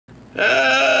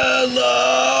Hello?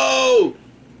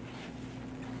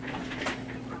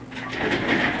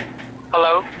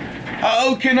 Hello?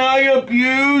 How can I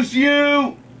abuse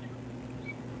you?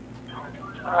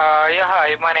 Yeah,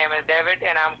 hi. My name is David,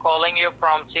 and I'm calling you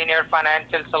from Senior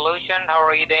Financial Solution. How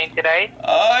are you doing today?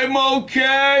 I'm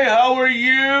okay. How are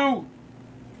you?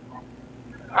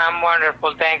 I'm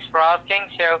wonderful. Thanks for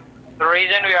asking. So, the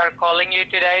reason we are calling you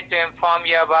today to inform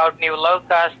you about new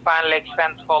low-cost final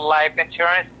expense for life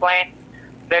insurance plans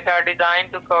that are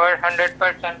designed to cover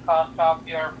 100% cost of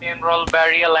your funeral,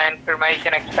 burial, and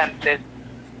cremation expenses.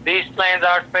 These plans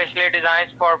are specially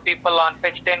designed for people on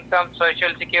fixed income,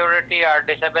 social security, or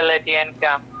disability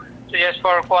income. So just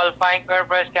for qualifying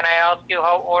purpose, can I ask you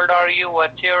how old are you?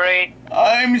 What's your age?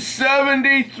 I'm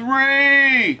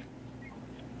 73.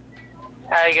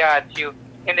 I got you.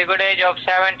 In the good age of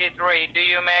 73, do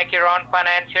you make your own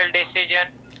financial decision?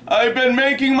 I've been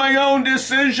making my own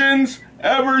decisions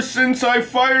ever since I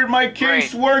fired my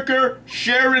caseworker,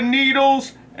 Sharon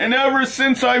Needles, and ever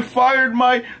since I fired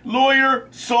my lawyer,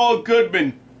 Saul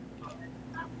Goodman.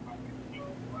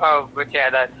 Oh, good,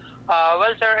 yeah, that.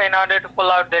 Well, sir, in order to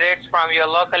pull out the rates from your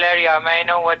local area, may I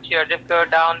know what's your zip code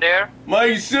down there?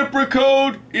 My zipper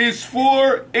code is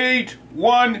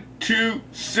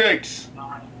 48126.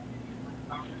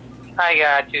 I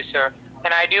got you, sir.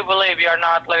 And I do believe you're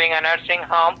not living in a nursing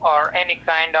home or any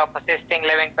kind of assisting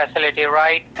living facility,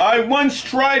 right? I once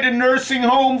tried a nursing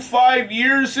home 5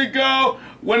 years ago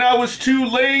when I was too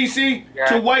lazy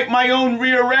to wipe my own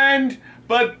rear end,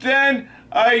 but then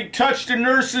I touched a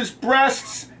nurse's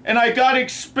breasts and I got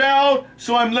expelled,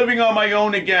 so I'm living on my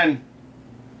own again.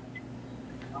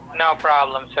 No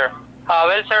problem, sir.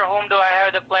 Well, sir, whom do I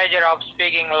have the pleasure of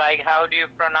speaking? Like, how do you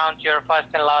pronounce your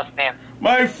first and last name?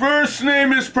 My first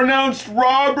name is pronounced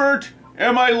Robert,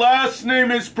 and my last name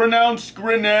is pronounced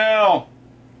Grinnell.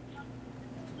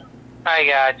 I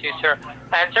got you, sir.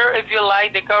 And, sir, if you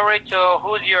like the coverage, so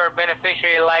who's your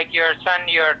beneficiary, like your son,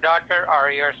 your daughter, or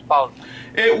your spouse?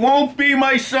 It won't be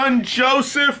my son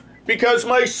Joseph, because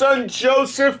my son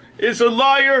Joseph is a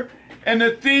liar and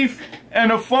a thief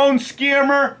and a phone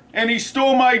scammer, and he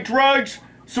stole my drugs,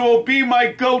 so it'll be my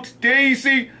goat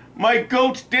Daisy. My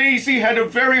goat Daisy had a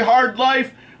very hard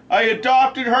life. I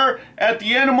adopted her at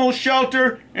the animal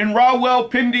shelter in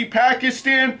Rawalpindi,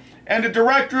 Pakistan, and the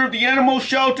director of the animal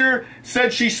shelter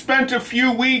said she spent a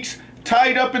few weeks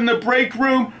tied up in the break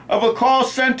room of a call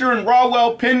center in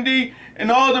Rawalpindi, and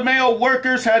all the male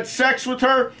workers had sex with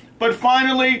her, but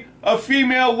finally a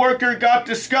female worker got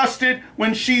disgusted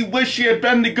when she wished she had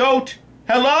been the goat.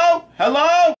 Hello?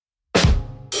 Hello?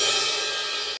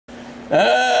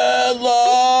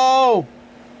 Hello?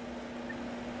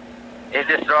 Is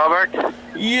this Robert?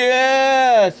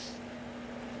 Yes.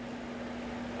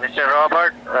 Mr.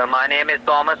 Robert, my name is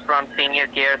Thomas from Senior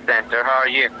Care Center. How are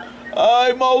you?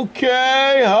 I'm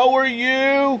okay. How are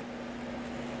you?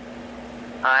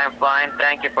 I am fine.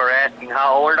 Thank you for asking.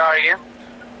 How old are you?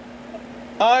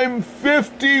 I'm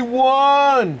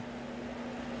 51.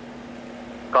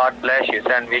 God bless you,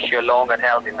 and wish you a long and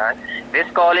healthy life. This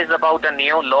call is about a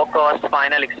new low-cost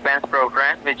final expense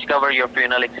program which covers your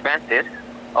funeral expenses.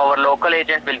 Our local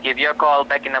agent will give you a call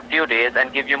back in a few days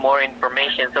and give you more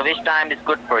information. So which time is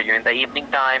good for you? In the evening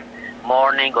time,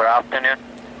 morning, or afternoon?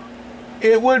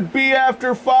 It would be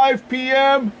after 5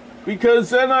 p.m.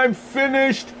 because then I'm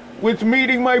finished with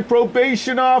meeting my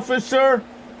probation officer,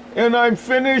 and I'm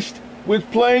finished with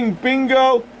playing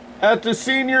bingo at the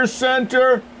senior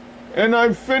center, and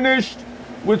I'm finished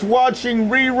with watching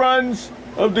reruns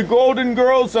of the Golden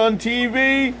Girls on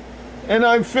TV, and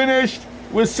I'm finished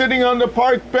with sitting on the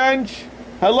park bench.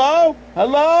 Hello?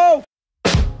 Hello?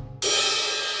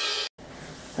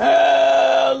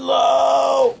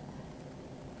 Hello?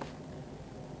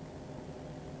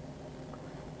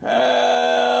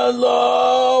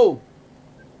 Hello?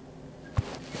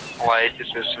 Hi,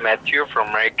 this is Matthew from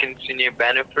American Senior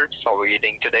Benefits. How are you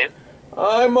doing today?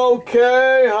 I'm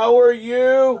okay. How are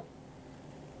you?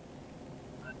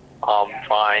 I'm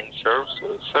fine, sir.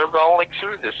 Sir, well,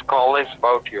 actually, this call is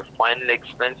about your final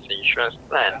expense insurance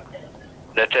plan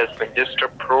that has been just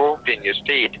approved in your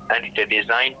state, and it is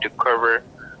designed to cover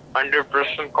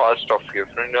 100% cost of your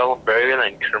funeral, burial,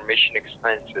 and cremation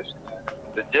expenses.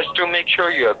 So just to make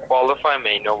sure you qualify,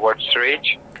 may I know what's your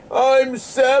age? I'm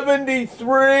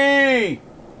 73.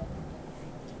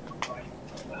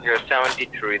 You're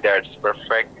 73, that's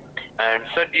perfect. And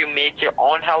so do you make your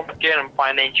own healthcare and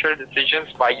financial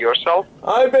decisions by yourself?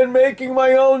 I've been making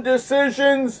my own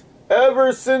decisions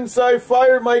ever since I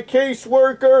fired my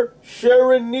caseworker,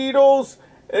 Sharon Needles,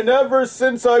 and ever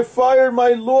since I fired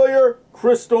my lawyer,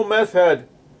 Crystal Methhead.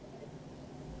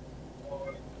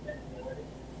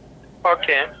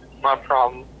 Okay, no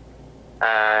problem.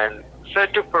 And sir,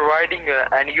 to providing,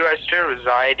 and you are still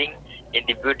residing in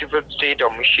the beautiful state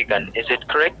of Michigan, is it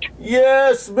correct?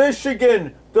 Yes,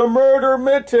 Michigan, the murder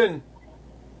mitten.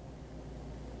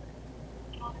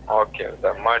 Okay,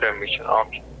 the murder mission.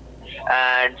 Okay.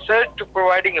 And sir, to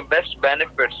providing the best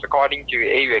benefits according to your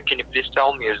area, can you please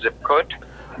tell me your zip code?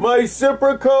 My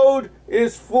zipper code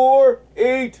is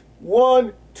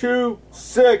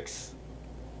 48126.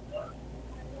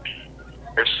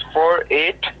 It's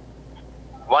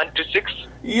 48126.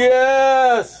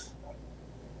 Yes.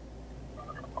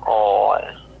 Oh,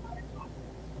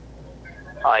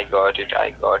 I got it.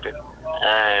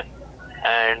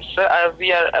 And sir,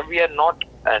 we are not,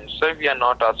 and sir, we are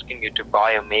not asking you to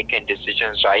buy or make any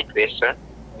decisions right away, sir.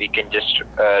 We can just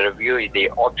review the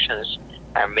options,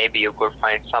 and maybe you could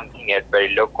find something at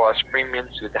very low cost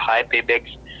premiums with high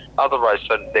paybacks. Otherwise,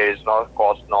 sir, there is no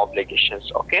cost, no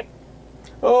obligations. Okay.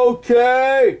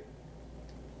 Okay.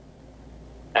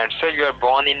 And sir, you are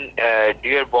born in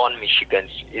Dearborn, Michigan.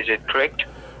 Is it correct?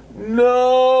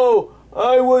 No,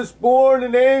 I was born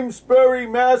in Amesbury,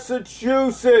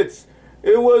 Massachusetts.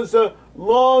 It was a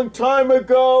long time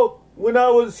ago when I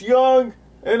was young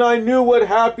and I knew what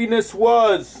happiness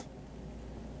was.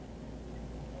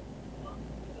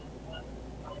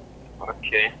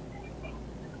 Okay.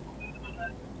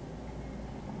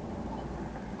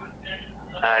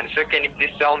 And sir, can you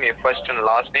please tell me your first and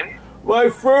last name? My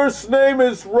first name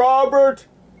is Robert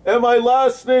and my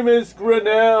last name is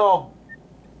Grinnell.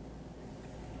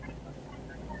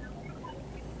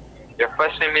 Your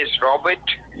first name is Robert?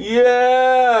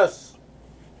 Yes.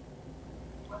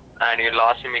 And your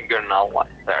last name is Gurnal.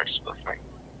 That's perfect.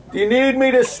 Do you need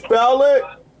me to spell it?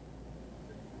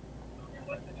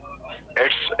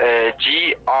 It's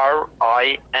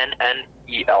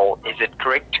Grinnel. Is it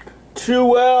correct?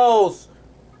 2 L's.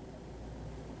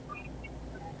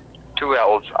 2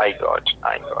 L's. I got.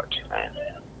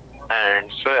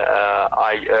 And sir,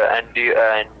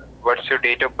 and what's your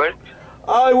date of birth?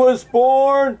 I was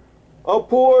born a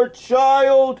poor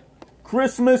child,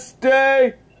 Christmas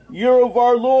Day, year of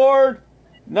our Lord,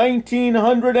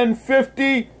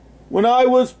 1950. When I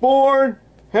was born,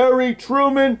 Harry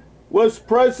Truman was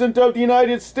President of the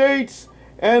United States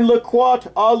and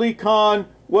Liaquat Ali Khan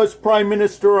was Prime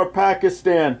Minister of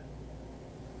Pakistan.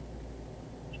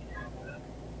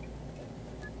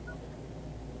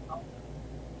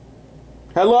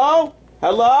 Hello?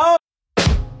 Hello?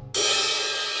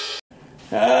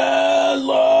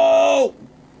 Hello?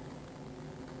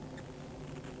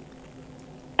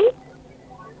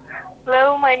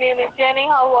 Hello, my name is Jenny.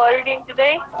 How are you doing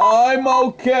today? I'm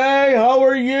okay. How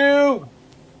are you?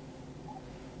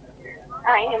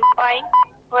 I am fine.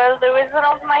 Well, the reason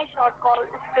of my short call is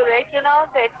to let you know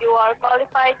that you are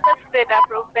qualified for state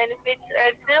approved benefits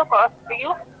at zero cost for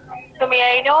you. So may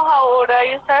I know how old are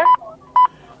you, sir?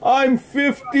 I'm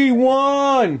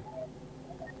 51.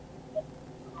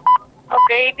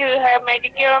 Okay, do you have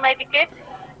Medicare or Medicaid?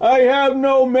 I have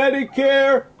no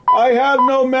Medicare. I have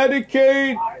no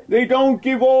Medicaid. They don't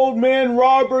give old man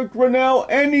Robert Grinnell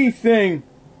anything.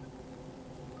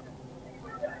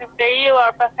 Okay, you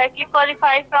are perfectly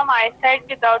qualified from my side.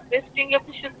 Without wasting your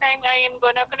precious time, I am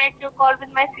going to connect your call with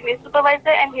my senior supervisor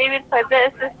and he will further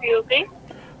assist you, okay?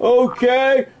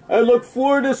 Okay, I look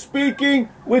forward to speaking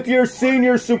with your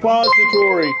senior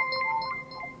suppository.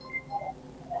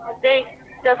 Okay,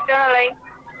 just on a line.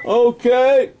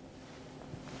 Okay.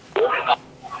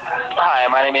 Hi,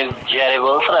 my name is Jerry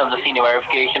Wilson. I'm the Senior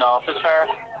Verification Officer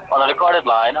on the recorded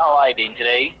line. How are you doing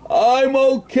today? I'm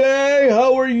okay.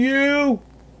 How are you?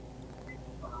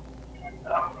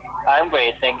 I'm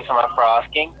great. Thank you so much for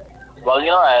asking. Well,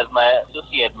 as my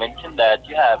associate mentioned that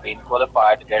you have been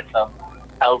qualified to get some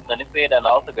health benefit and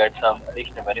also get some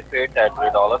additional benefits at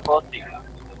 $3 cost to you.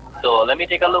 So let me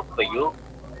take a look for you.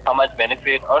 How much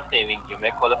benefit or savings you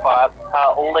may qualify.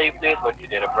 How old are you, please? What's your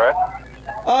date of birth?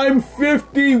 I'm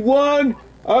 51.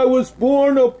 I was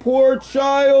born a poor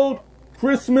child.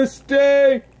 Christmas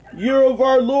Day, year of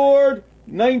our Lord,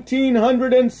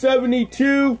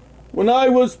 1972. When I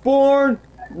was born,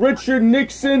 Richard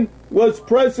Nixon was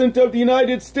President of the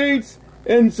United States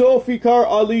and Zulfikar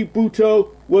Ali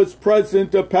Bhutto was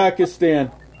President of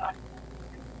Pakistan.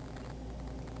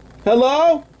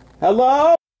 Hello?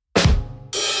 Hello?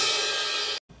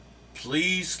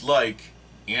 Please like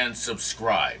and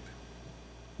subscribe.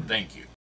 Thank you.